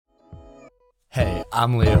Hey,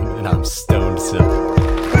 I'm Liam, and I'm stoned sick.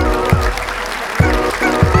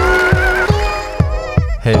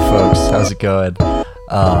 Hey folks, how's it going?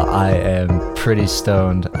 I am pretty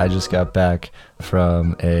stoned. I just got back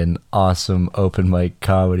from an awesome open mic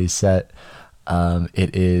comedy set.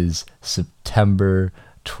 It is September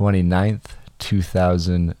 29th,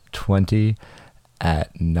 2020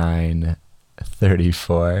 at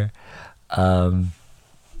 9:34.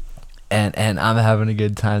 And I'm having a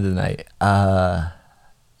good time tonight.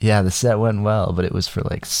 Yeah, the set went well, but it was for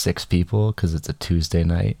like 6 people because it's a Tuesday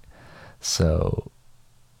night. So,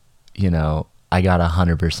 I got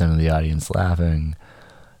 100% of the audience laughing,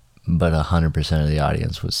 but 100% of the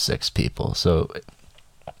audience was 6 people. So,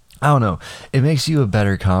 I don't know. It makes you a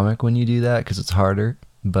better comic when you do that because it's harder,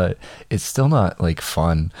 but it's still not like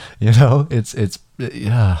fun. It's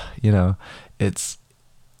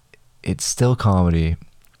still comedy,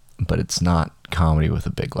 but it's not comedy with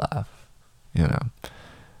a big laugh,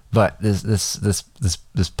 But this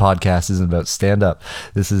podcast isn't about stand up.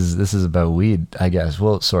 This is about weed, I guess.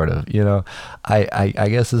 Well, sort of. I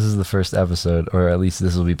guess this is the first episode, or at least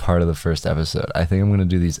this will be part of the first episode. I think I'm gonna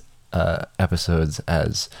do these episodes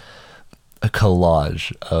as a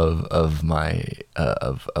collage of my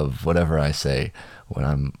of whatever I say when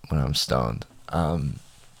I'm stoned. I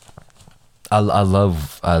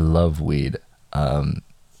love weed.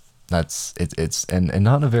 That's it's and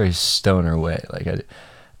not in a very stoner way. Like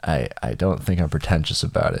I don't think I'm pretentious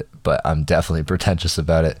about it, but I'm definitely pretentious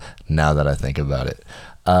about it now that I think about it.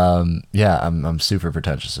 Yeah, I'm super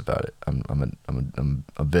pretentious about it. I'm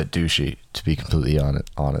a bit douchey, to be completely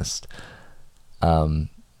honest. I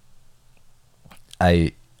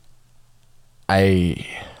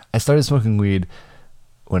started smoking weed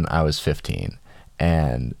when I was 15,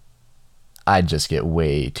 and I'd just get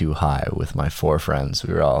way too high with my 4 friends.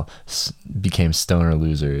 We were all became stoner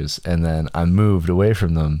losers, and then I moved away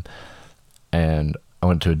from them, and I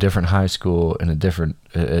went to a different high school in a different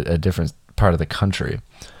part of the country.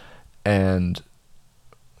 And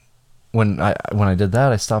when I did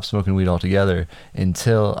that, I stopped smoking weed altogether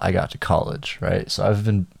until I got to college, right? So I've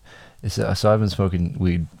been smoking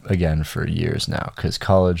weed again for years now because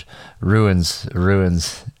college ruins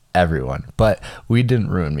everyone, but weed didn't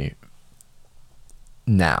ruin me.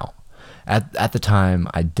 Now, at the time,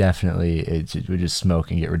 I definitely would just smoke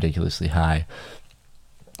and get ridiculously high,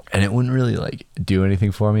 and it wouldn't really like do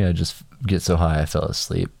anything for me. I'd just get so high I fell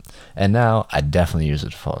asleep. And now I definitely use it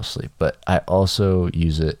to fall asleep, but I also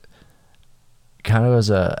use it kind of as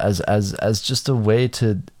just a way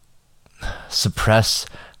to suppress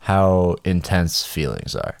how intense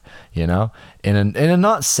feelings are, in a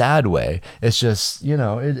not sad way. It's just,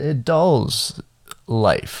 it dulls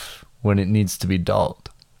life when it needs to be dulled,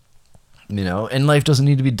 and life doesn't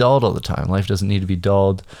need to be dulled all the time. Life doesn't need to be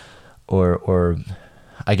dulled or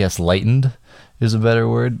I guess lightened is a better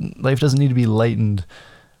word. Life doesn't need to be lightened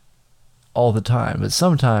all the time, but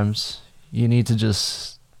sometimes you need to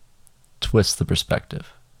just twist the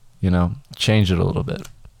perspective, change it a little bit,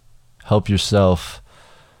 help yourself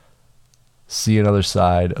see another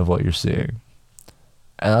side of what you're seeing.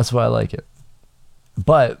 And that's why I like it.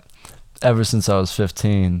 But ever since I was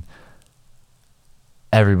 15,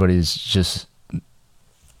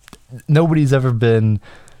 nobody's ever been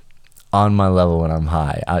on my level when I'm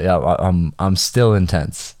high. I'm still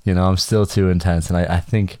intense, I'm still too intense, and I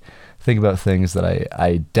think about things that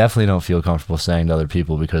I definitely don't feel comfortable saying to other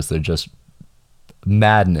people because they're just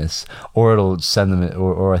madness, or it'll send them,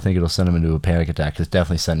 or I think it'll send them into a panic attack. It's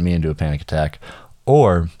definitely sent me into a panic attack,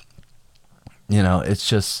 or it's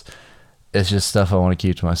just stuff I want to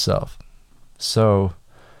keep to myself. So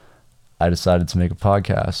I decided to make a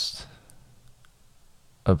podcast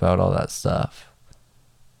about all that stuff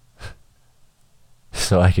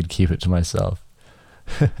so I could keep it to myself.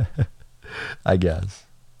 I guess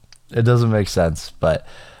it doesn't make sense, but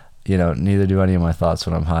neither do any of my thoughts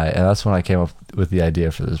when I'm high. And that's when I came up with the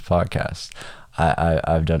idea for this podcast.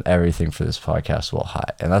 I've done everything for this podcast while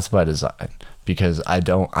high, and that's by design, because I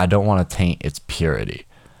don't want to taint its purity.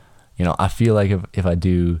 I feel like if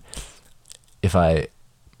I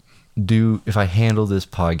handle this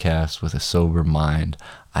podcast with a sober mind,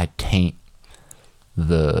 I taint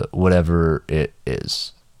whatever it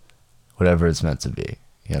is, whatever it's meant to be,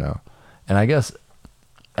 And I guess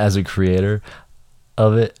as a creator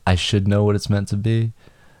of it, I should know what it's meant to be,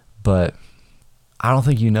 but I don't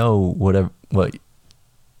think what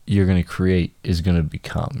you're going to create is going to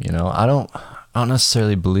become, I don't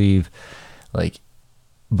necessarily believe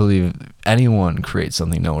anyone creates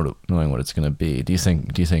something knowing what it's going to be. Do you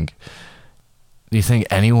think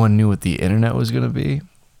anyone knew what the internet was going to be?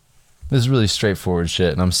 This is really straightforward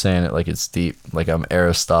shit, and I'm saying it like it's deep, like I'm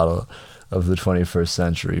Aristotle of the 21st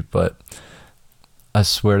century, but I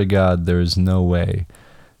swear to God, there is no way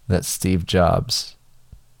that Steve Jobs,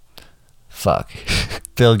 fuck,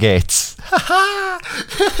 Bill Gates,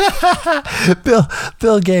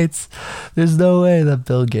 Bill Gates, there's no way that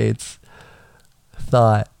Bill Gates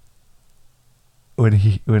thought when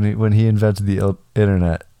he invented the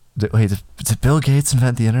internet. Wait, did Bill Gates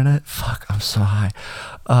invent the internet? Fuck, I'm so high.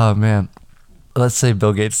 Oh man, let's say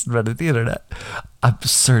Bill Gates invented the internet. I'm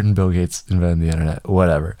certain Bill Gates invented the internet.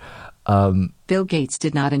 Whatever. Bill Gates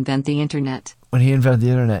did not invent the internet. When he invented the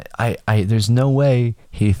internet, I there's no way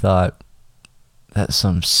he thought that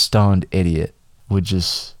some stoned idiot would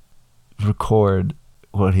just record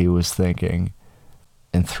what he was thinking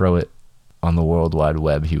and throw it on the World Wide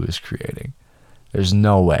Web he was creating. There's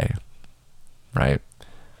no way, right?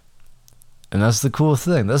 And that's the cool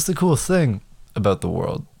thing. That's the cool thing about the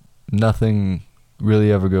world. Nothing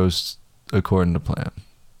really ever goes according to plan,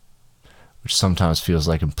 which sometimes feels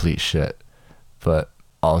like complete shit, but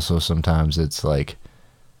also sometimes it's like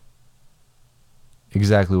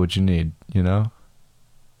exactly what you need, you know?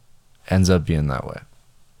 Ends up being that way.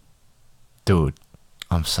 Dude,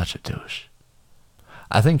 I'm such a douche.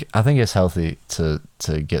 I think it's healthy to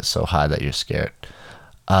get so high that you're scared.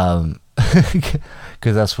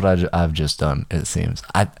 Because that's what I've just done. It seems.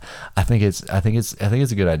 I think it's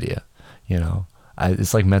a good idea. You know,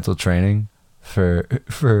 it's like mental training for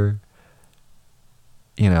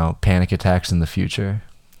you know, panic attacks in the future.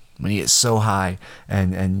 When you get so high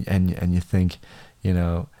and you think, you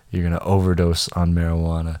know, you're gonna overdose on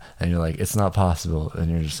marijuana, and you're like, it's not possible,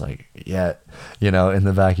 and you're just like, yeah, you know, in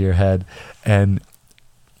the back of your head. And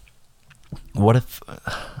what if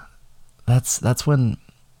that's when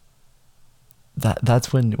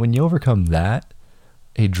you overcome that,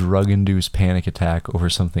 a drug-induced panic attack over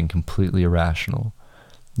something completely irrational,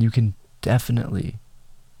 you can definitely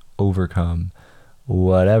overcome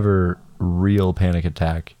whatever real panic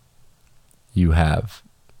attack you have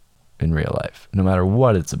in real life, no matter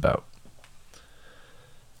what it's about.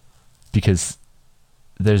 Because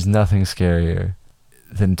there's nothing scarier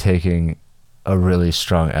than taking a really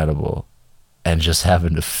strong edible and just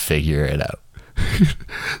having to figure it out.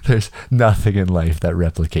 There's nothing in life that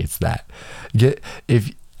replicates that.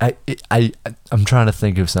 I'm trying to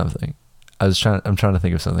think of something. I'm trying to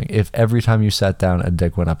think of something. If every time you sat down, a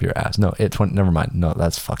dick went up your ass. No, never mind. No,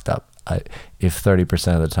 that's fucked up. If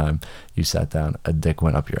 30% of the time you sat down, a dick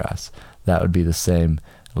went up your ass, that would be the same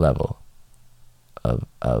level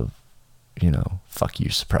of you know, fuck you,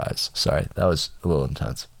 surprise. Sorry, that was a little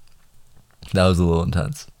intense.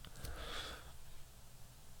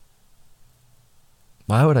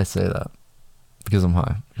 Why would I say that? Because I'm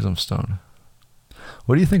high. Because I'm stoned.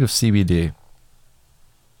 What do you think of CBD?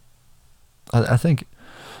 I think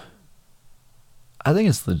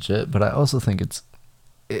it's legit, but I also think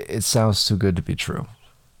it sounds too good to be true.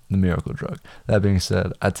 The miracle drug. That being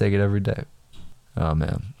said, I take it every day. Oh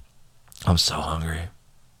man, I'm so hungry,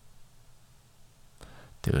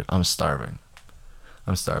 dude. I'm starving.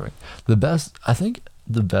 The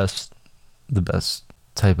best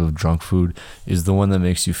type of drunk food is the one that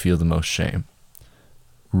makes you feel the most shame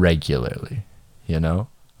regularly, you know,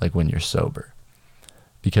 like when you're sober.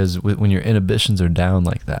 Because when your inhibitions are down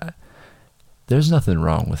like that, there's nothing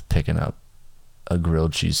wrong with picking up a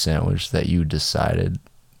grilled cheese sandwich that you decided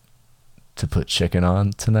to put chicken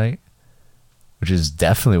on tonight, which is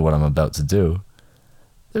definitely what I'm about to do.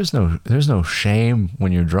 There's no shame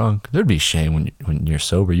when you're drunk. There'd be shame when you're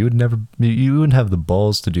sober. You wouldn't have the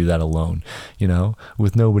balls to do that alone, you know,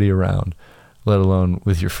 with nobody around, let alone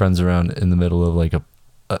with your friends around in the middle of like a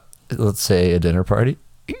let's say a dinner party.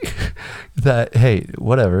 That, hey,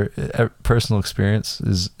 whatever, personal experience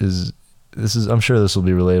is I'm sure this will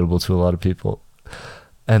be relatable to a lot of people.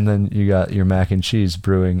 And then you got your mac and cheese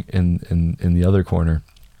brewing in the other corner,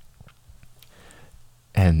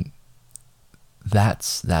 and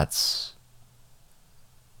that's not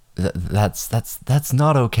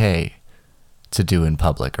okay to do in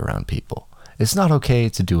public around people. It's not okay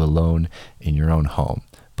to do alone in your own home.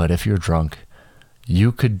 But if you're drunk,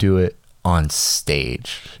 you could do it on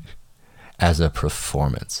stage as a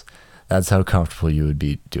performance. That's how comfortable you would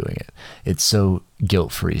be doing it. It's so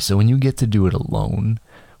guilt-free. So when you get to do it alone,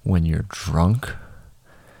 when you're drunk,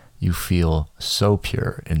 you feel so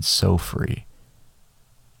pure and so free.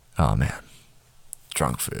 Oh man,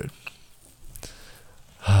 drunk food.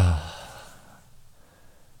 The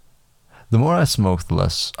more I smoke, the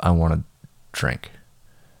less I want to drink,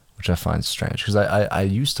 which I find strange because I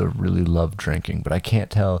used to really love drinking, but I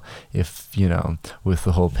can't tell if, with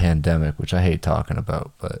the whole pandemic, which I hate talking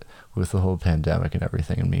about, but with the whole pandemic and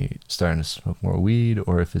everything and me starting to smoke more weed,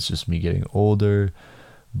 or if it's just me getting older.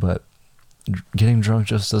 But getting drunk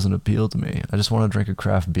just doesn't appeal to me. I just want to drink a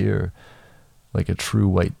craft beer like a true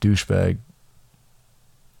white douchebag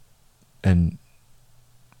and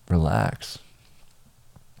relax.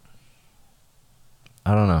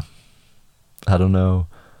 I don't know. I don't know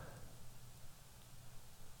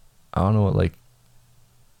what like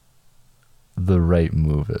the right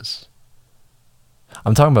move is.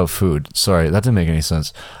 I'm talking about food. Sorry, that didn't make any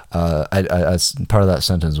sense. I part of that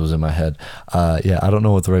sentence was in my head. Yeah, I don't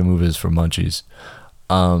know what the right move is for munchies.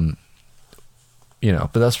 But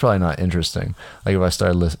that's probably not interesting. Like if I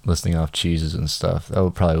started listing off cheeses and stuff,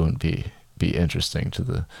 that probably wouldn't be interesting to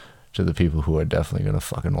the people who are definitely gonna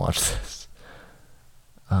fucking watch this.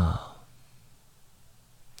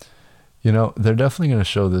 They're definitely going to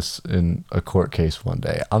show this in a court case one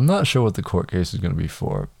day. I'm not sure what the court case is going to be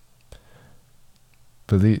for,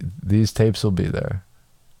 but these tapes will be there.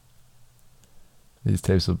 These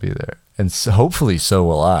tapes will be there. And so hopefully so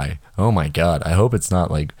will I. Oh my God. I hope it's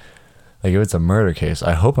not like if it's a murder case,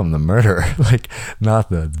 I hope I'm the murderer, like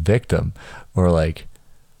not the victim or like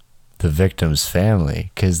the victim's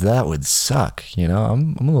family, because that would suck.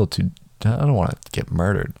 I'm a little too, I don't want to get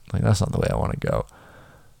murdered. Like that's not the way I want to go.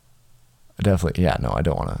 I don't want to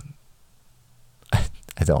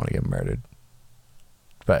get murdered.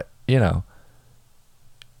 But, and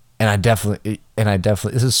I definitely,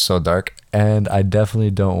 this is so dark, and I definitely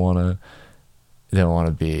don't want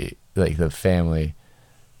to be like the family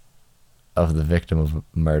of the victim of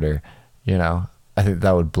murder. I think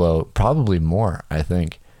that would blow probably more, I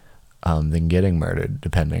think, than getting murdered,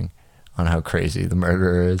 depending on how crazy the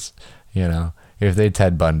murderer is. If they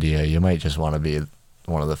Ted Bundy you might just want to be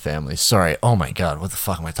one of the families. Sorry. Oh my God. What the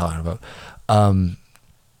fuck am I talking about?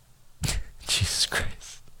 Jesus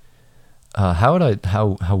Christ. How would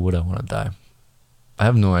I want to die? I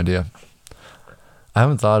have no idea. I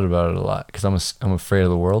haven't thought about it a lot because I'm afraid of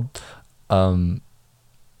the world.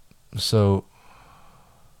 So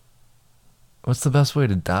what's the best way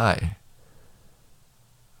to die?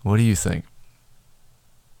 What do you think?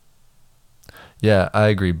 Yeah, I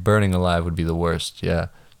agree. Burning alive would be the worst. Yeah.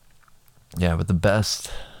 Yeah, but the best,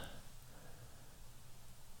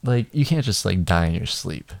 like, you can't just like die in your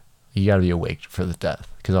sleep. You gotta be awake for the death,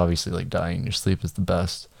 because obviously like dying in your sleep is the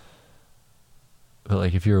best. But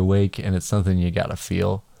like if you're awake and it's something you gotta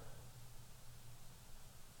feel,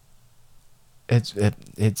 it's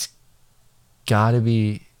gotta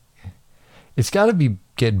be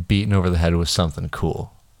get beaten over the head with something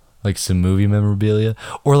cool, like some movie memorabilia,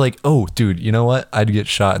 or like, oh dude, you know what? I'd get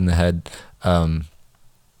shot in the head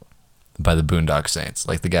by the Boondock Saints,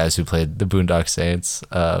 like the guys who played the Boondock Saints.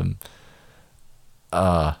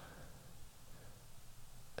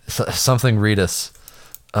 Something Reedus.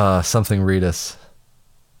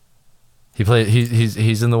 He played.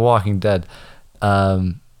 He's in The Walking Dead,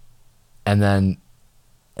 and then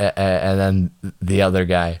the other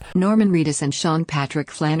guy, Norman Reedus and Sean Patrick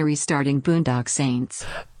Flannery, starting Boondock Saints.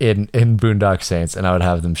 in Boondock Saints, and I would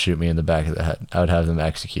have them shoot me in the back of the head. I would have them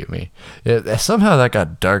execute me. Somehow that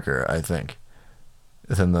got darker, I think,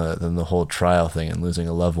 than the whole trial thing and losing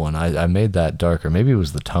a loved one. I made that darker. Maybe it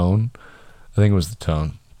was the tone. I think it was the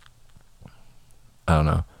tone. I don't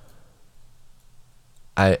know.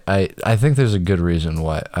 I think there's a good reason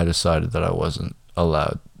why I decided that I wasn't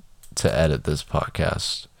allowed to edit this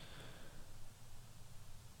podcast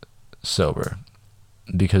sober,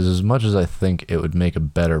 because as much as I think it would make a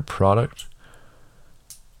better product,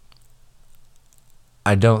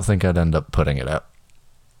 I don't think I'd end up putting it out.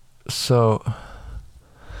 So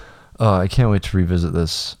I can't wait to revisit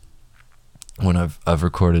this when I've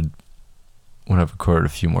recorded a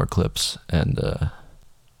few more clips. And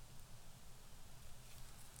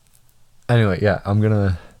anyway, yeah, I'm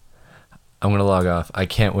gonna log off. I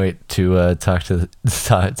can't wait to talk to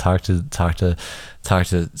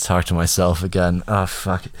myself again. Oh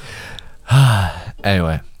fuck.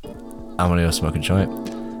 Anyway, I'm gonna go smoke a joint,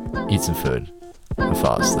 eat some food, and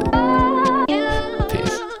fall asleep.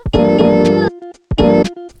 Peace.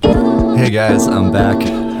 Hey guys, I'm back.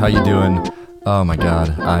 How you doing? Oh my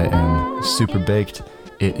god, I am super baked.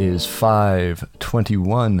 It is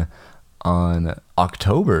 5:21 on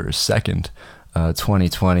October 2nd,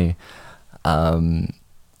 2020.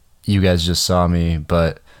 You guys just saw me,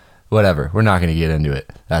 but whatever. We're not going to get into it.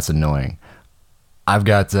 That's annoying. I'm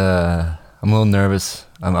a little nervous.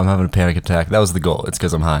 I'm having a panic attack. That was the goal. It's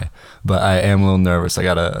because I'm high, but I am a little nervous. I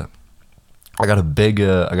got a big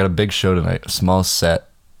show tonight, a small set.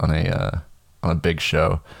 on a big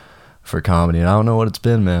show for comedy. And I don't know what it's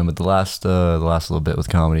been, man, but the last little bit with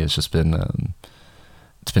comedy, it's just been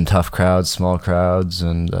it's been tough crowds, small crowds,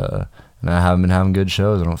 and I haven't been having good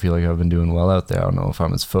shows. I don't feel like I've been doing well out there. I don't know if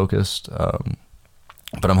I'm as focused,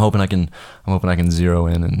 but I'm hoping I can zero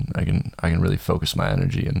in, and I can really focus my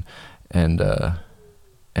energy and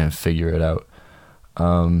figure it out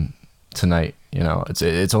tonight. You know,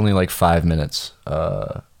 it's only like 5 minutes,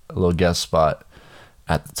 a little guest spot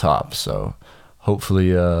at the top. So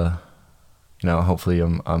hopefully, hopefully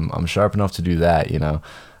I'm sharp enough to do that. You know,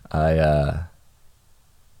 I'm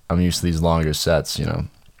used to these longer sets. You know,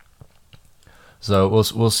 so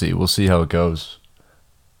we'll see how it goes.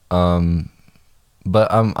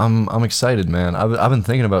 But I'm excited, man. I've been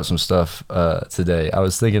thinking about some stuff today. I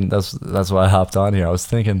was thinking that's why I hopped on here. I was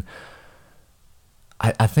thinking,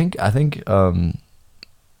 I think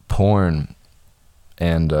porn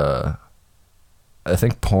and I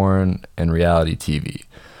think porn and reality TV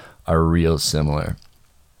are real similar.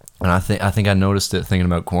 And I think I noticed it thinking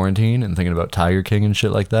about quarantine and thinking about Tiger King and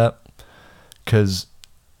shit like that. Cause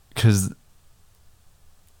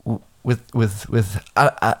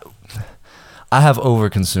I have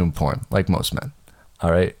overconsumed porn, like most men,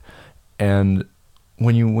 all right? And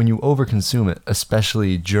when you overconsume it,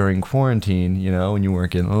 especially during quarantine, you know, when you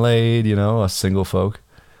weren't getting laid, you know, us single folk,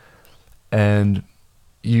 and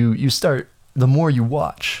you start, the more you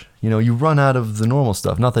watch, you know, you run out of the normal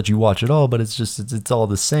stuff. Not that you watch it all, but it's all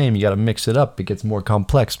the same. You got to mix it up. It gets more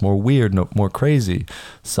complex, more weird, more crazy,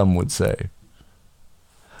 some would say.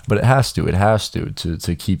 But it has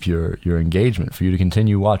to keep your engagement. For you to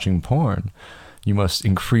continue watching porn, you must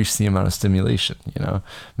increase the amount of stimulation. You know,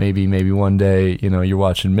 maybe one day, you know, you're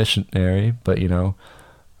watching Missionary, but you know,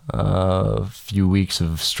 a few weeks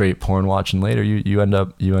of straight porn watching later, you end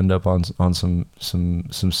up on some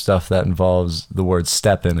stuff that involves the word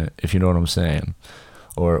step in it, if you know what I'm saying,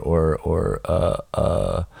 or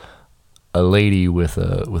a lady with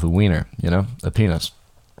a wiener, you know, a penis.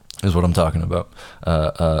 Is what I'm talking about.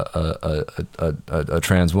 A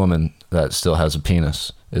trans woman that still has a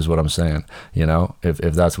penis is what I'm saying. You know, if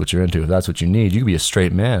that's what you're into, if that's what you need, you could be a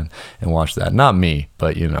straight man and watch that. Not me,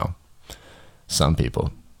 but you know, some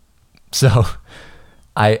people. So,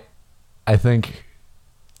 I think,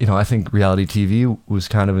 you know, I think reality TV was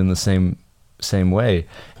kind of in the same way,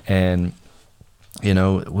 and you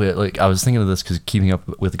know, like I was thinking of this because Keeping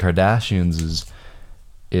Up with the Kardashians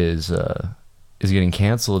is getting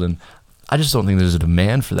canceled, and I just don't think there's a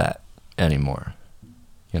demand for that anymore,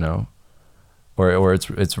 you know, or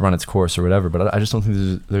it's run its course or whatever. But I just don't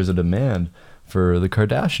think there's a demand for the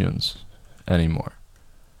Kardashians anymore.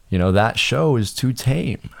 You know, that show is too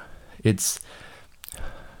tame. It's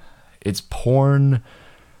porn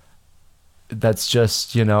that's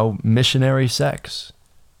just, you know, missionary sex.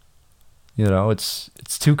 You know, it's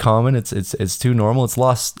too common. It's too normal. It's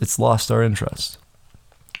lost our interest.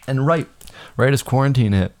 And right as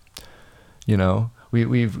quarantine hit, you know,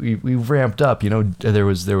 we've ramped up. You know, there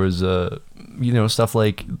was you know, stuff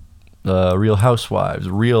like Real Housewives,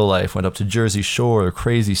 Real Life went up to Jersey Shore,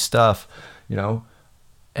 crazy stuff, you know,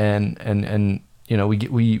 and you know, we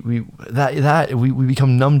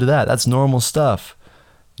become numb to that. That's normal stuff.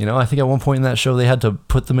 You know, I think at one point in that show they had to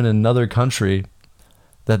put them in another country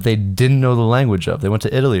that they didn't know the language of. They went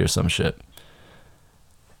to Italy or some shit,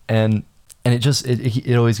 and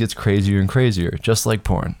it always gets crazier and crazier, just like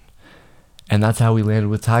porn. And that's how we landed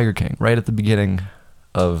with Tiger King, right at the beginning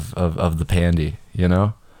of the pandy, you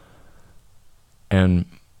know? And,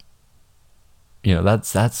 you know,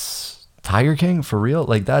 that's Tiger King for real?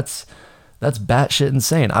 Like, that's batshit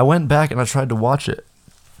insane. I went back and I tried to watch it,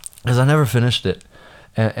 because I never finished it.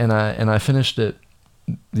 And I finished it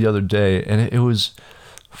the other day, and it was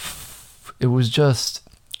just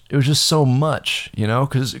so much, you know,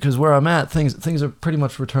 because where I'm at, things are pretty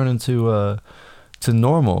much returning to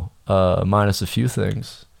normal, minus a few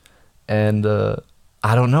things, and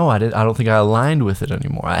I don't know, I don't think I aligned with it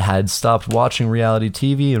anymore. I had stopped watching reality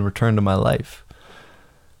TV and returned to my life.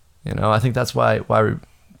 You know, I think that's why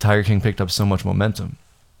Tiger King picked up so much momentum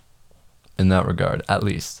in that regard, at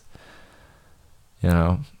least. You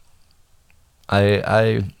know,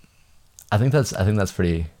 I think that's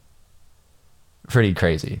pretty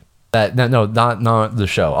crazy. That no, not the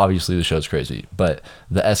show. Obviously, the show's crazy, but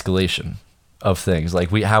the escalation of things,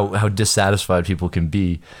 like how dissatisfied people can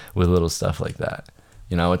be with little stuff like that.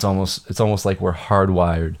 You know, it's almost like we're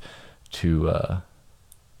hardwired to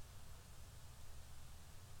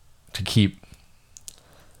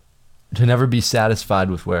never be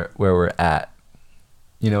satisfied with where we're at.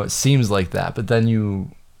 You know, it seems like that, but then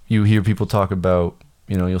you hear people talk about,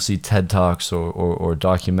 you'll see TED Talks or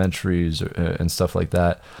documentaries and stuff like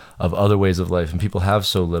that of other ways of life, and people have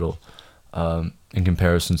so little in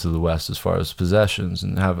comparison to the West as far as possessions,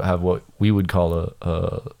 and have what we would call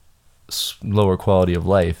a lower quality of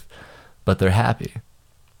life, but they're happy,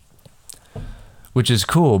 which is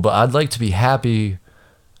cool. But I'd like to be happy,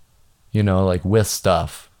 like with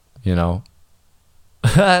stuff,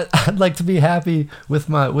 I'd like to be happy with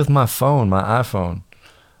my phone, my iPhone,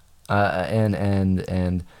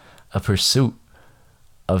 and a pursuit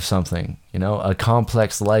of something, a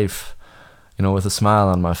complex life, with a smile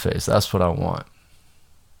on my face. That's what I want.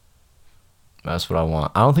 That's what I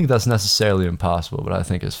want. I don't think that's necessarily impossible, but I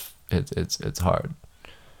think it's hard.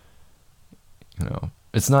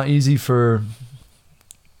 It's not easy for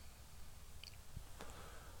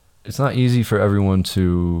everyone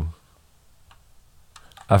to.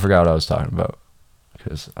 I forgot what I was talking about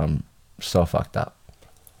because I'm so fucked up.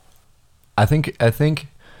 I think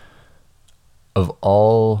of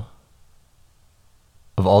all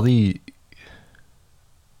the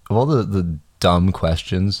dumb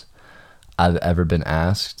questions I've ever been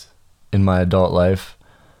asked in my adult life,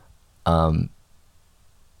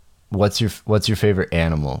 what's your favorite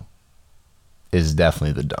animal is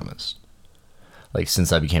definitely the dumbest. Like,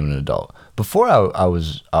 since I became an adult. Before I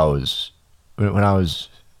was when I was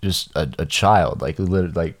just a child, like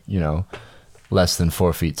less than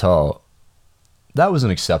 4 feet tall, that was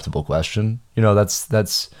an acceptable question. That's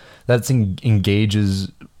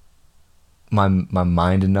engages my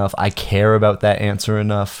mind enough. I care about that answer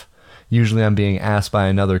enough. Usually I'm being asked by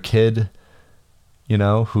another kid,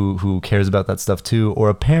 who cares about that stuff too, or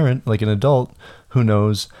a parent, like an adult, who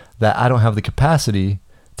knows that I don't have the capacity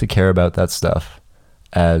to care about that stuff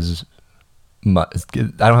as much. I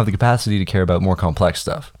don't have the capacity to care about more complex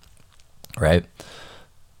stuff, right?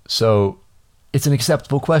 So it's an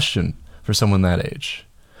acceptable question for someone that age,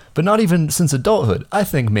 but not even since adulthood. I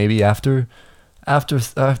think maybe after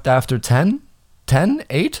 10,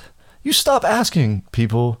 8, you stop asking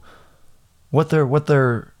people what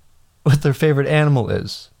their favorite animal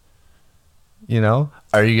is.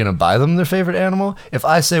 Are you gonna buy them their favorite animal? If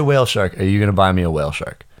I say whale shark, are you gonna buy me a whale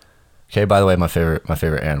shark? Okay, by the way, my favorite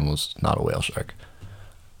animal is not a whale shark,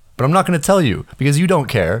 but I'm not gonna tell you because you don't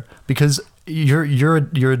care, because you're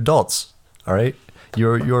adults, all right?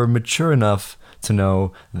 You're mature enough to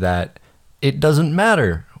know that it doesn't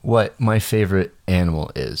matter what my favorite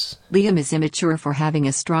animal is. Liam is immature for having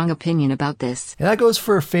a strong opinion about this. And that goes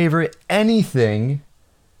for favorite anything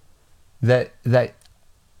that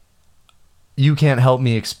you can't help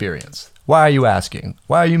me experience. Why are you asking?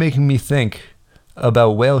 Why are you making me think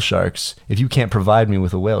about whale sharks if you can't provide me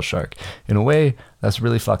with a whale shark? In a way, that's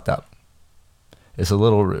really fucked up. It's a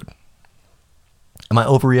little rude. Am I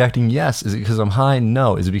overreacting? Yes. Is it because I'm high?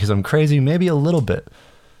 No. Is it because I'm crazy? Maybe a little bit.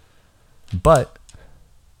 But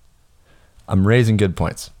I'm raising good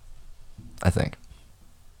points. I think.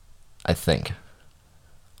 That's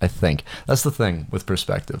the thing with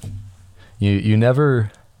perspective. You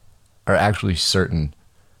never are actually certain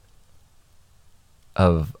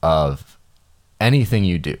of anything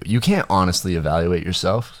you do. You can't honestly evaluate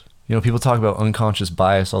yourself. People talk about unconscious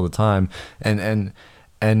bias all the time, and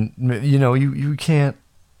you can't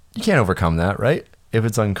overcome that, right? If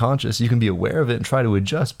it's unconscious, you can be aware of it and try to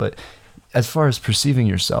adjust, but as far as perceiving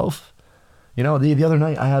yourself, the other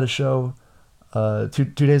night I had a show, 2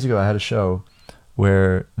 days ago I had a show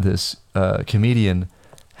where this comedian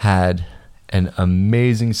had an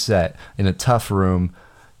amazing set in a tough room.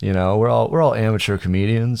 We're all amateur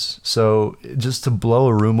comedians, so just to blow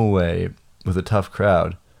a room away with a tough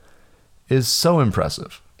crowd is so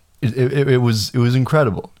impressive. It was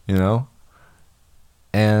incredible,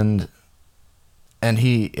 and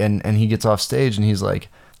he gets off stage and he's like,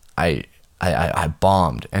 I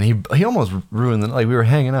bombed, and he almost ruined we were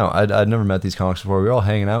hanging out. I'd never met these comics before. We were all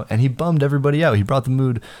hanging out, and he bummed everybody out. He brought the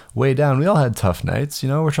mood way down. We all had tough nights,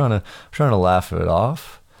 we're trying to laugh it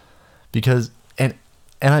off, because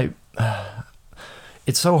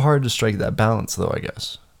it's so hard to strike that balance, though, I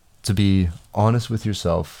guess, to be honest with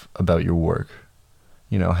yourself about your work,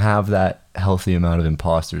 have that healthy amount of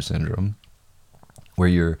imposter syndrome where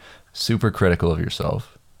you're super critical of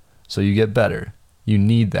yourself so you get better. You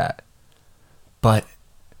need that. But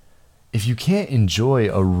if you can't enjoy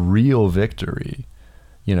a real victory,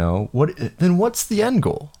 then what's the end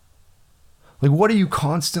goal? Like, what are you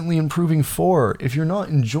constantly improving for if you're not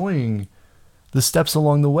enjoying the steps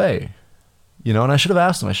along the way? And I should have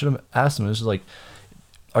asked him. It's like,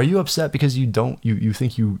 are you upset because you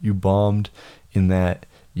think you bombed in that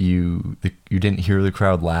you didn't hear the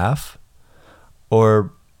crowd laugh?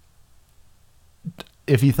 Or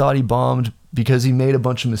if he thought he bombed because he made a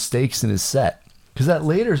bunch of mistakes in his set. Because that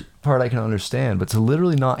later part I can understand, but to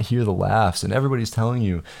literally not hear the laughs and everybody's telling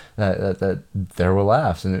you that there were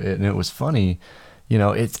laughs and it was funny, you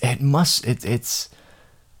know, it's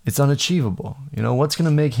unachievable. You know, what's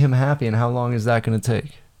gonna make him happy and how long is that gonna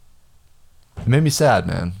take? It made me sad,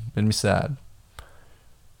 man. It made me sad.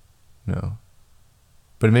 You know,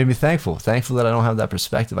 but it made me thankful that I don't have that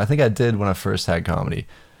perspective. I think I did when I first had comedy,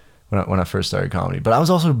 when I first started comedy. But I was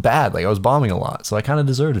also bad. Like I was bombing a lot, so I kind of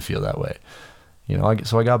deserve to feel that way. You know,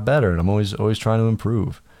 so I got better, and I'm always trying to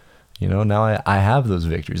improve. You know, now I have those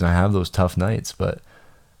victories, and I have those tough nights, but,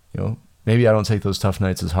 you know, maybe I don't take those tough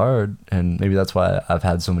nights as hard, and maybe that's why I've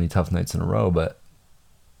had so many tough nights in a row, but,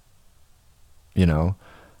 you know,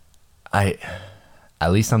 at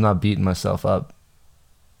least I'm not beating myself up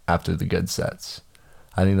after the good sets.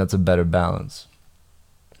 I think that's a better balance.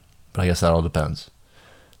 But I guess that all depends.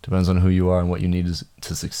 Depends on who you are and what you need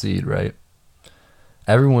to succeed, right?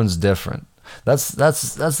 Everyone's different. That's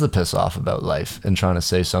the piss off about life and trying to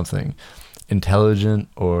say something intelligent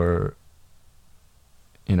or,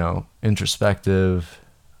 you know, introspective,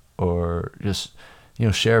 or just, you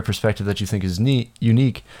know, share a perspective that you think is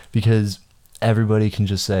unique, because everybody can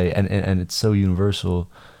just say, and it's so universal,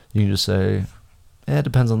 you can just say, it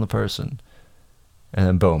depends on the person, and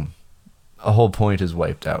then boom, a whole point is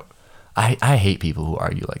wiped out. I hate people who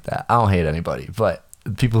argue like that. I don't hate anybody, but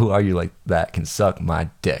people who argue like that can suck my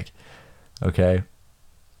dick. Okay,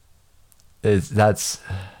 that's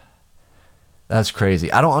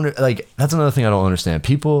crazy. I don't that's another thing I don't understand.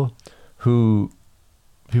 People who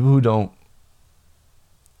don't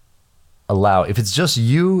allow, if it's just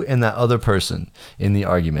you and that other person in the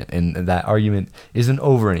argument, and that argument isn't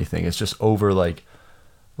over anything, it's just over like,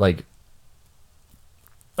 or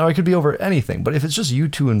it could be over anything, but if it's just you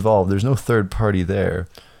two involved, there's no third party there.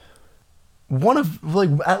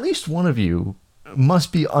 At least one of you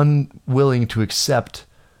must be unwilling to accept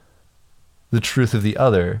the truth of the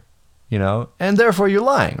other, you know, and therefore you're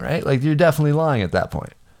lying, right? Like, you're definitely lying at that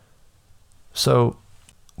point. So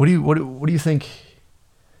what do you think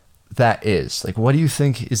that is? Like, what do you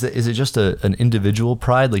think is it just an individual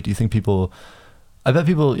pride? Like, do you think I bet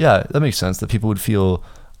people, yeah, that makes sense, that people would feel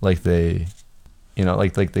like they, you know,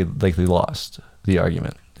 like they lost the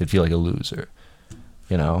argument. They'd feel like a loser,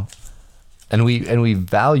 you know? And we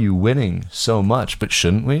value winning so much, but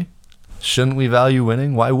shouldn't we? Shouldn't we value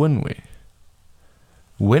winning? Why wouldn't we?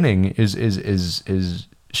 Winning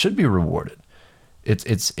should be rewarded.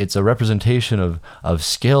 It's a representation of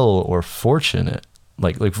skill or fortunate,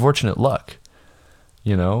 like fortunate luck.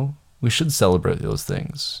 You know, we should celebrate those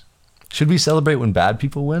things. Should we celebrate when bad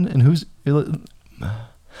people win? And who's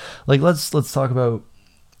like, let's talk about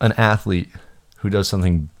an athlete who does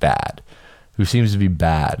something bad, who seems to be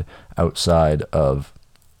bad outside of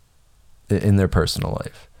in their personal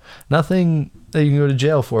life. Nothing that you can go to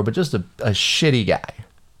jail for, but just a shitty guy,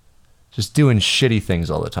 just doing shitty things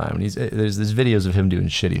all the time. And there's videos of him doing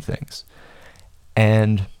shitty things,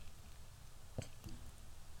 and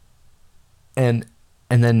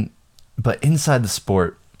then, but inside the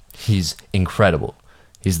sport, he's incredible.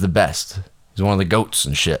 He's the best. He's one of the GOATs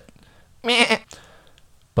and shit.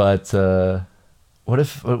 But what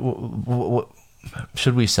if? What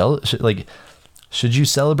should we should you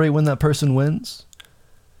celebrate when that person wins?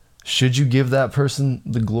 Should you give that person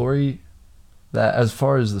the glory that, as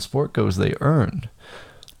far as the sport goes, they earned?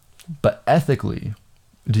 But ethically,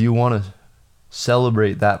 do you want to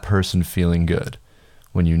celebrate that person feeling good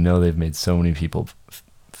when you know they've made so many people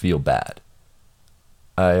feel bad?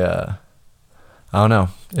 I don't know.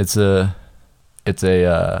 It's a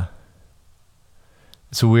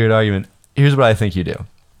weird argument. Here's what I think you do.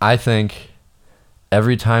 I think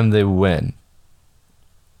every time they win,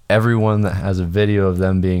 everyone that has a video of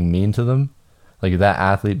them being mean to them, like that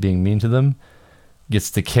athlete being mean to them,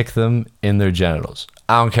 gets to kick them in their genitals.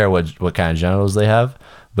 I don't care what kind of genitals they have,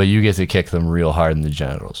 but you get to kick them real hard in the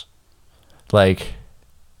genitals. Like,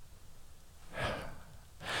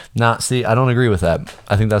 see, I don't agree with that.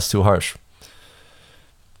 I think that's too harsh.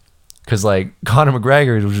 Because, like, Conor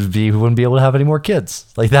McGregor wouldn't be able to have any more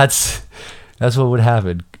kids. Like, that's what would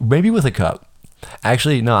happen. Maybe with a cup.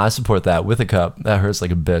 Actually, no, I support that. With a cup, that hurts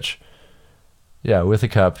like a bitch. Yeah, with a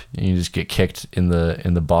cup, you just get kicked in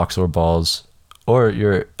the box or balls, or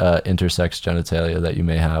your intersex genitalia that you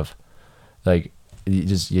may have. Like, you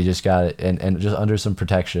just got it, and just under some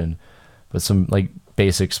protection, but some like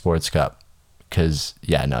basic sports cup. Because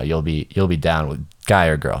yeah, no, you'll be down with guy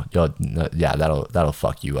or girl. That'll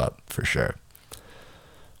fuck you up for sure.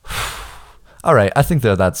 All right, I think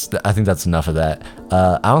that's enough of that.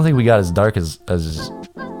 I don't think we got as dark as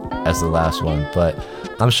as the last one, but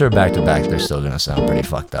I'm sure back to back they're still gonna sound pretty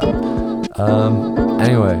fucked up.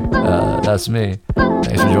 Anyway, that's me.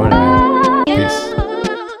 Thanks for joining me. Peace.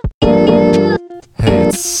 Hey,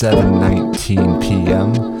 it's 7:19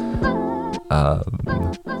 p.m.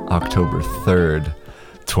 October 3rd,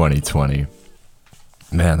 2020.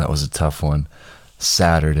 Man, that was a tough one.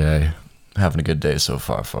 Saturday. Having a good day so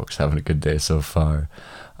far, folks. Having a good day so far.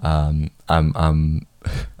 I'm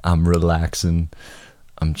relaxing.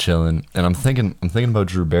 I'm chilling, and I'm thinking about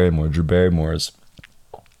Drew Barrymore. Drew Barrymore's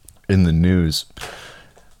in the news,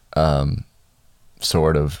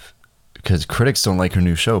 sort of, because critics don't like her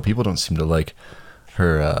new show. People don't seem to like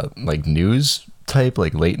her like news type,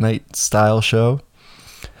 like late night style show.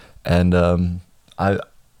 And I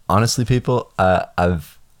honestly, people,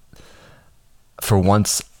 I've for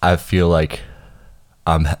once I feel like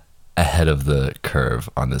I'm ahead of the curve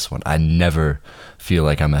on this one. I never feel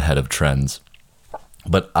like I'm ahead of trends.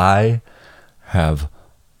 But I have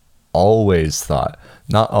always thought,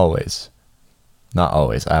 not always,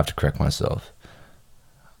 I have to correct myself.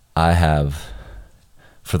 I have,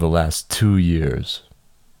 for the last 2 years,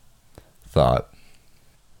 thought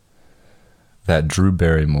that Drew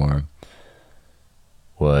Barrymore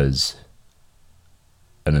was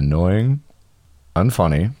an annoying,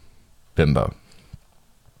 unfunny bimbo.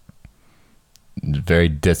 Very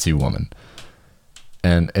ditzy woman.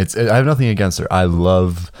 And I have nothing against her. I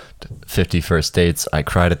love 50 First Dates. I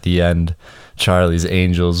cried at the end. Charlie's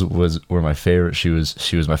Angels were my favorite. She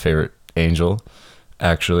was my favorite angel,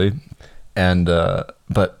 actually. And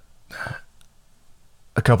but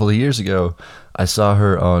a couple of years ago, I saw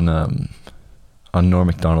her on Norm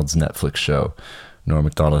Macdonald's Netflix show. Norm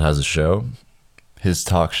Macdonald has a show, his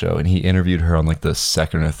talk show, and he interviewed her on like the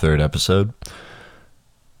second or third episode.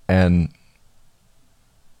 And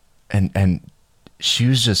she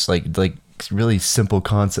was just like really simple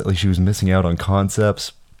concept. Like she was missing out on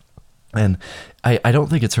concepts. And I don't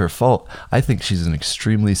think it's her fault. I think she's an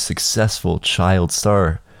extremely successful child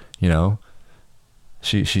star, you know?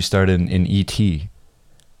 She started in E.T.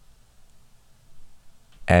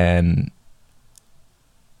 And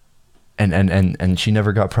she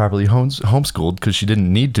never got properly homeschooled because she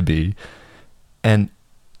didn't need to be. And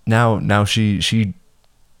now she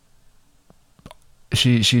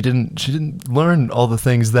didn't learn all the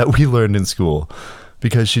things that we learned in school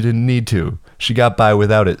because she didn't need to. She got by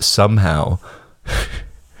without it somehow.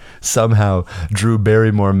 Somehow Drew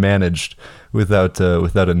Barrymore managed without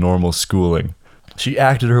a normal schooling. She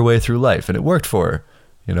acted her way through life and it worked for her,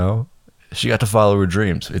 you know? She got to follow her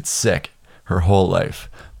dreams. It's sick, her whole life.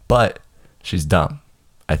 But she's dumb.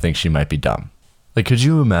 I think she might be dumb. Like, could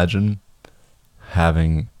you imagine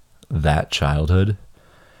having that childhood?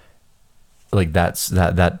 Like that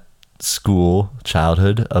school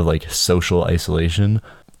childhood of like social isolation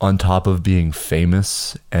on top of being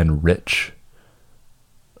famous and rich.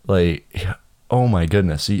 Like, oh my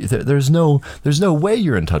goodness. There's no way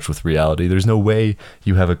you're in touch with reality. There's no way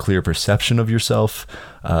you have a clear perception of yourself,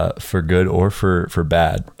 for good or for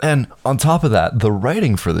bad. And on top of that, the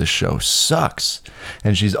writing for this show sucks.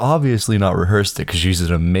 And she's obviously not rehearsed it because she's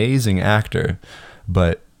an amazing actor,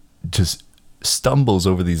 but just stumbles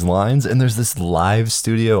over these lines. And there's this live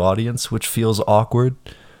studio audience, which feels awkward,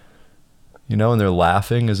 you know, and they're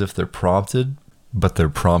laughing as if they're prompted, but they're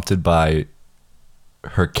prompted by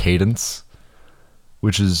her cadence,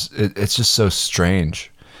 which is, it's just so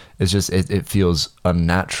strange. It's just, it feels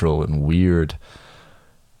unnatural and weird,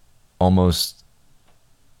 almost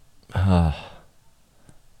like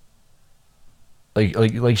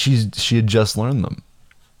she had just learned them.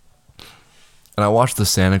 And I watched the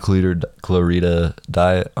Santa Clarita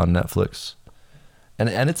Diet on Netflix, and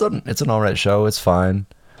it's an alright show. It's fine,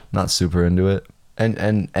 not super into it,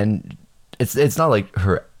 and it's not like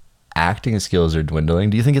her acting skills are dwindling.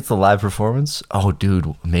 Do you think it's the live performance? Oh,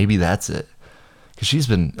 dude, maybe that's it. Because she's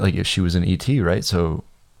been like, she was in E.T., right? So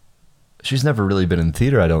she's never really been in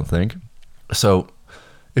theater, I don't think. So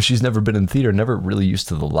if she's never been in theater, never really used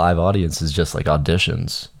to the live audience, is just like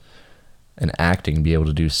auditions and acting, be able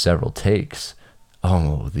to do several takes.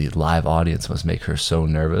 Oh, the live audience must make her so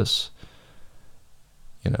nervous.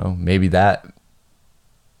 You know, maybe that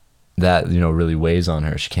you know really weighs on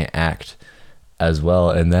her. She can't act as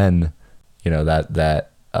well, and then you know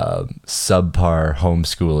that subpar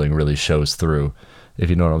homeschooling really shows through,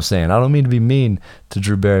 if you know what I'm saying. I don't mean to be mean to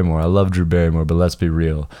Drew Barrymore. I love Drew Barrymore, but let's be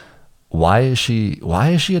real. Why is she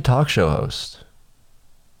a talk show host?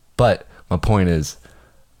 But my point is,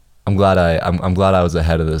 I'm glad I was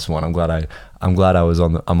ahead of this one. I'm glad I'm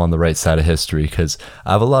on the right side of history, because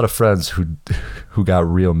I have a lot of friends who got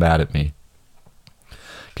real mad at me.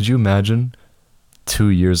 Could you imagine 2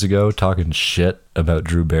 years ago talking shit about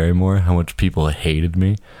Drew Barrymore, how much people hated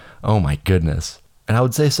me. Oh my goodness. And I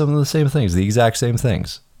would say some of the same things, the exact same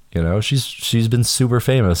things. You know, she's been super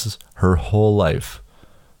famous her whole life.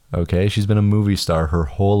 Okay, she's been a movie star her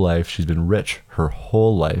whole life. She's been rich her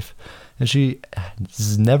whole life. And she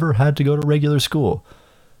has never had to go to regular school.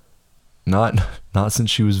 Not since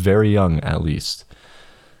she was very young, at least.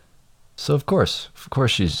 So of course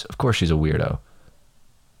she's a weirdo.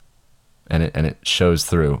 And it shows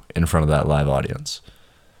through in front of that live audience.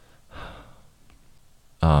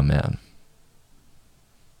 Oh man.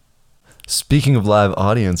 Speaking of live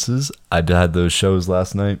audiences, I had those shows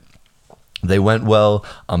last night. They went well.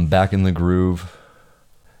 I'm back in the groove.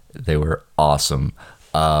 They were awesome.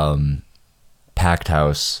 Packed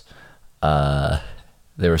house.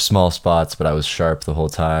 They were small spots, but I was sharp the whole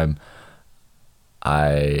time.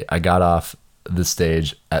 I got off the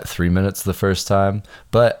stage at 3 minutes the first time,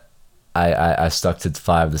 but I stuck to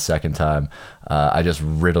 5 the second time. I just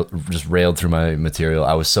railed through my material.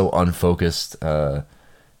 I was so unfocused in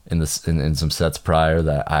some sets prior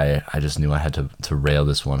that I just knew I had to rail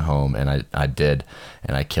this one home, and I did,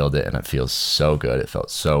 and I killed it, and it feels so good. It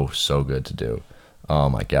felt so good to do. Oh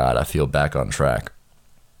my God, I feel back on track.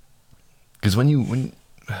 Because when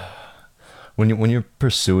you're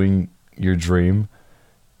pursuing your dream,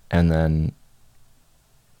 and then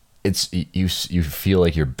you feel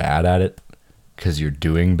like you're bad at it because you're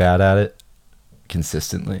doing bad at it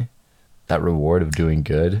consistently. That reward of doing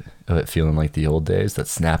good, of it feeling like the old days, that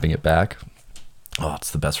snapping it back. Oh,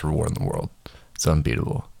 it's the best reward in the world. It's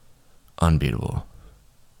unbeatable, and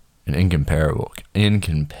incomparable.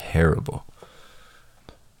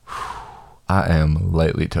 I am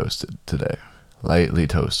lightly toasted today. Lightly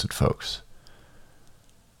toasted, folks.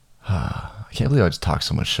 I can't believe I just talked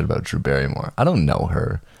so much shit about Drew Barrymore. I don't know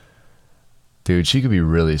her. Dude, she could be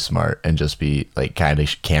really smart and just be like kind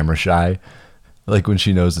of camera shy. Like when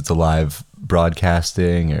she knows it's a live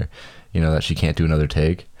broadcasting, or, you know, that she can't do another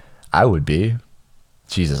take. I would be.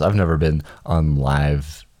 Jesus, I've never been on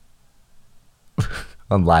live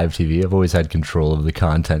TV. I've always had control of the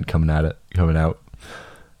content coming out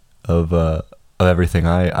of everything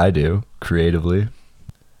I do creatively.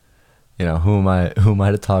 You know, who am I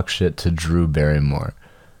to talk shit to Drew Barrymore?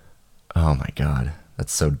 Oh my God,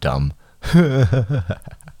 that's so dumb. I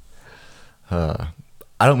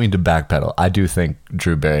don't mean to backpedal. I do think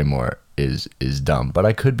Drew Barrymore is dumb, but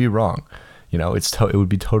I could be wrong. You know, it would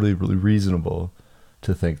be totally reasonable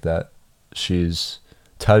to think that she's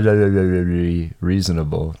totally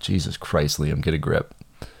reasonable. Jesus Christ, Liam, get a grip.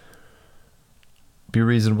 Be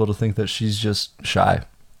reasonable to think that she's just shy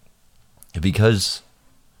because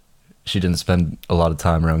she didn't spend a lot of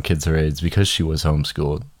time around kids her age, because she was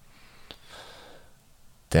homeschooled.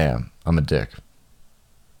 Damn, I'm a dick.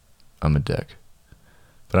 But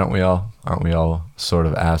aren't we all sort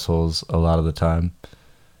of assholes a lot of the time?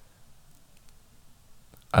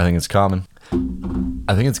 I think it's common.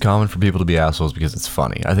 I think it's common for people to be assholes because it's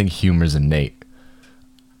funny. I think humor's innate.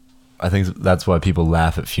 I think that's why people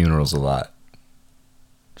laugh at funerals a lot.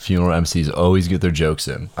 Funeral MCs always get their jokes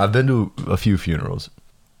in. I've been to a few funerals,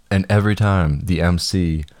 and every time the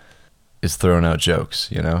MC is throwing out jokes,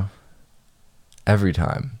 you know? Every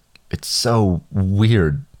time. It's so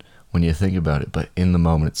weird when you think about it, but in the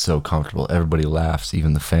moment it's so comfortable. Everybody laughs,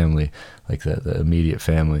 even the family, like the immediate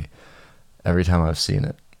family. Every time I've seen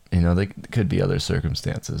it, you know, there could be other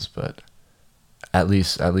circumstances, but at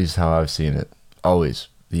least how I've seen it, always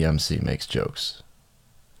the MC makes jokes.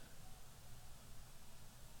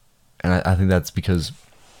 And I think that's because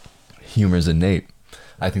humor is innate.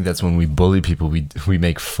 I think that's when we bully people, we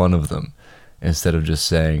make fun of them instead of just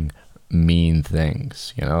saying mean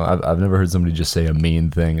things. You know, I've never heard somebody just say a mean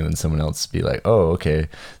thing and then someone else be like, oh, okay,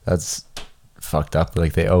 that's fucked up.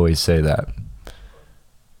 Like, they always say that.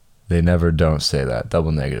 They never don't say that.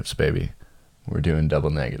 Double negatives, baby. We're doing double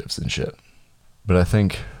negatives and shit. But I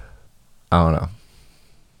think, I don't know.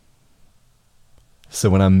 So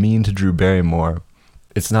when I'm mean to Drew Barrymore,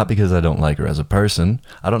 it's not because I don't like her as a person.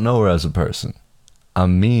 I don't know her as a person.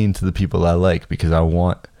 I'm mean to the people I like because I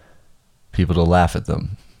want people to laugh at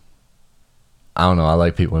them. I don't know, I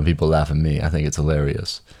like people when people laugh at me. I think it's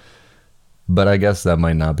hilarious. But I guess that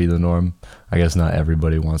might not be the norm. I guess not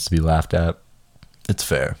everybody wants to be laughed at. It's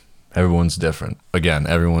fair. Everyone's different. Again,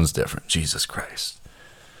 everyone's different. Jesus Christ.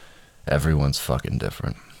 Everyone's fucking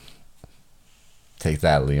different. Take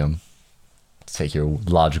that, Liam. Take your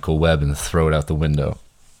logical web and throw it out the window.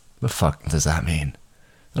 The fuck does that mean?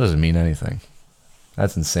 That doesn't mean anything.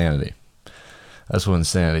 That's insanity. That's what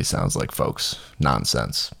insanity sounds like, folks.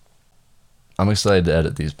 Nonsense. I'm excited to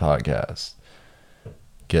edit these podcasts.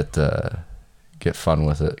 Get get fun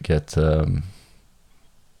with it,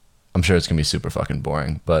 I'm sure it's gonna be super fucking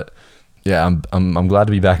boring, but yeah, I'm glad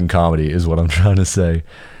to be back in comedy is what I'm trying to say.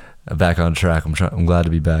 Back on track. I'm glad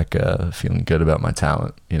to be back, feeling good about my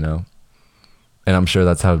talent, you know. And I'm sure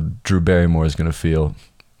that's how Drew Barrymore is gonna feel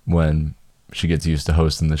when she gets used to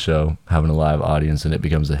hosting the show, having a live audience, and it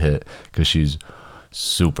becomes a hit, because she's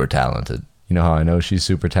super talented. You know how I know she's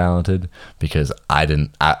super talented? Because I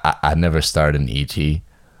never starred in E.T.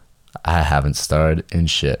 I haven't starred in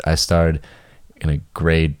shit. I starred in a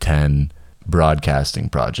grade 10 broadcasting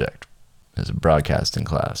project. It was a broadcasting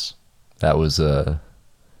class. That was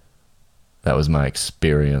my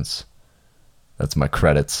experience. That's my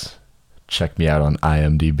credits. Check me out on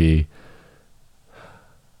IMDb.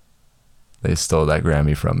 They stole that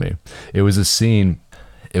Grammy from me. It was a scene.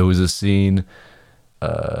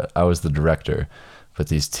 I was the director, but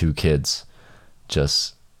these two kids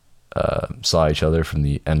just saw each other from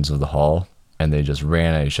the ends of the hall, and they just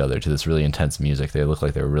ran at each other to this really intense music. They looked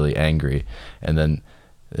like they were really angry, and then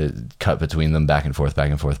it cut between them back and forth, back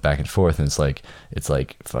and forth, back and forth, and it's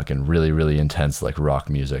like fucking really, really intense, like rock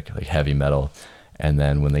music, like heavy metal. And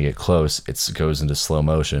then when they get close, it goes into slow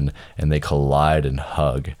motion, and they collide and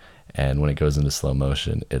hug. And when it goes into slow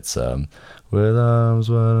motion, it's with arms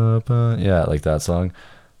wide open, yeah, like that song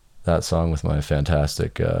with my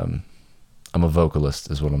fantastic, I'm a vocalist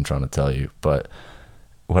is what I'm trying to tell you. But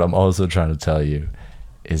what I'm also trying to tell you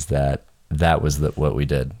is that was what we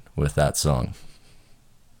did with that song.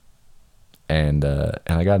 And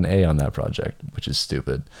I got an A on that project, which is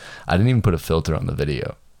stupid. I didn't even put a filter on the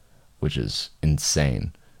video, which is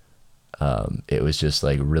insane. It was just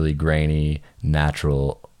like really grainy,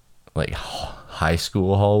 natural, like high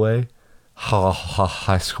school hallway.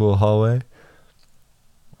 High school hallway.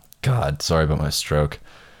 God, sorry about my stroke.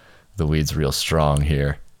 The weed's real strong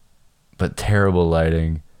here. But terrible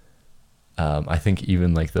lighting. I think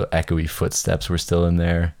even like the echoey footsteps were still in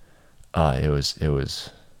there. It was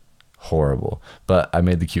horrible. But I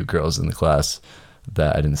made the cute girls in the class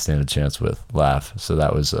that I didn't stand a chance with laugh. So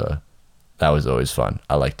that was always fun.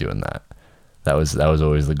 I like doing that. That was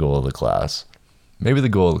always the goal of the class. Maybe the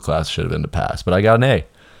goal of the class should have been to pass, but I got an A.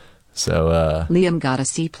 So Liam got a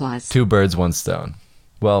C+. 2 birds, 1 stone.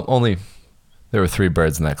 Well, there were 3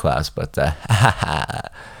 birds in that class, but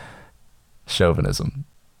chauvinism.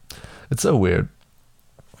 It's so weird.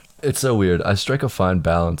 I strike a fine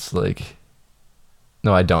balance. Like,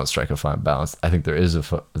 no, I don't strike a fine balance. I think there's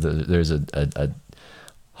a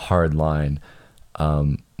hard line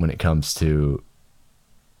when it comes to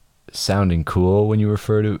sounding cool when you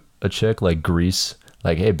refer to a chick, like Grease,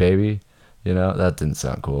 like, hey baby, you know, that didn't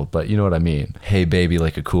sound cool, but you know what I mean. Hey baby,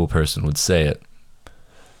 like a cool person would say it.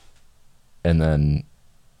 But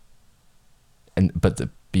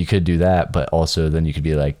you could do that, but also then you could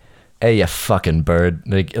be like, hey, you fucking bird.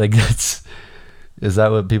 Like is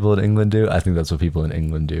that what people in England do? I think that's what people in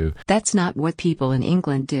England do. That's not what people in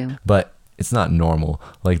England do. But it's not normal.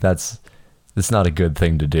 Like it's not a good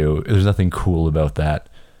thing to do. There's nothing cool about that.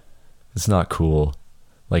 It's not cool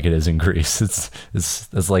like it is in Greece.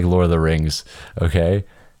 It's like Lord of the Rings, okay?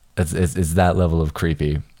 It's that level of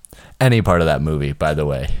creepy. Any part of that movie, by the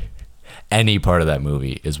way. Any part of that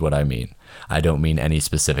movie is what I mean. I don't mean any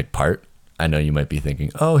specific part. I know you might be thinking,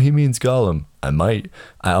 oh, he means Gollum. I might.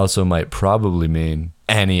 I also might probably mean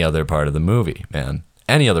any other part of the movie, man.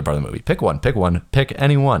 Any other part of the movie. Pick one. Pick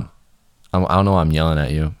any one. I don't know why I'm yelling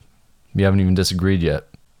at you. You haven't even disagreed yet.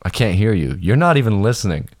 I can't hear you. You're not even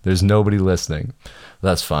listening. There's nobody listening.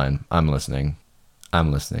 That's fine. I'm listening,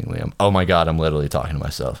 Liam. Oh my God, I'm literally talking to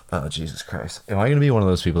myself. Oh, Jesus Christ. Am I going to be one of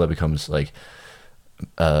those people that becomes like,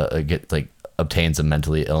 obtains a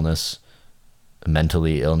mental illness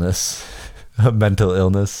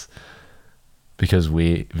because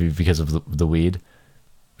of the weed?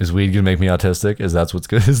 Is weed gonna make me autistic? Is that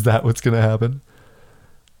what's gonna happen?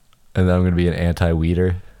 And then I'm gonna be an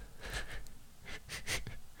anti-weeder,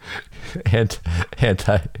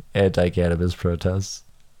 anti-cannabis protests.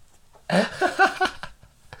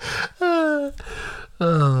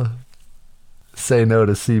 Say no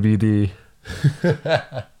to CBD.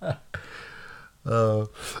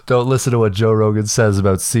 Don't listen to what Joe Rogan says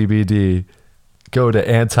about CBD. Go to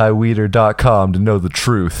antiweeder.com to know the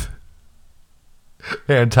truth.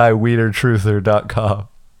 Antiweedertruther.com.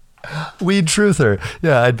 Weed truther.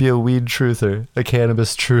 Yeah, I'd be a weed truther, a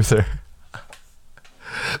cannabis truther.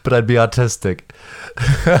 But I'd be autistic.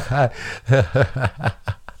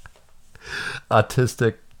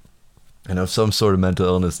 Autistic. And have some sort of mental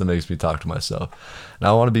illness that makes me talk to myself.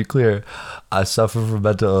 Now I want to be clear, I suffer from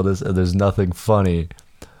mental illness and there's nothing funny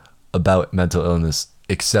about mental illness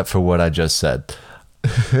except for what I just said.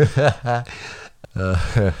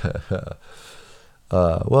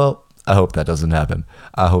 Well, I hope that doesn't happen.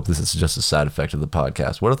 I hope this is just a side effect of the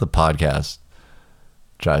podcast. What if the podcast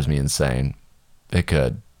drives me insane? It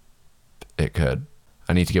could. It could.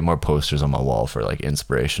 I need to get more posters on my wall for like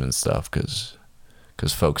inspiration and stuff, because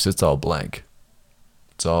folks, it's all blank.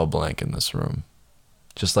 It's all blank in this room.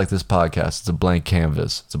 Just like this podcast, it's a blank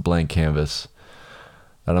canvas. It's a blank canvas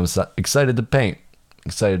that I'm excited to paint.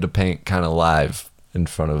 Excited to paint kind of live in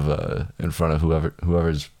front of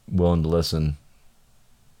whoever's willing to listen.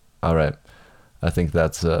 All right, I think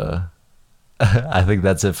that's I think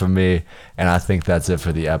that's it for me, and I think that's it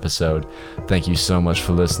for the episode. Thank you so much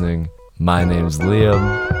for listening. My name's Liam,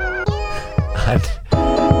 and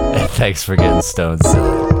thanks for getting stone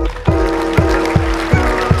silly.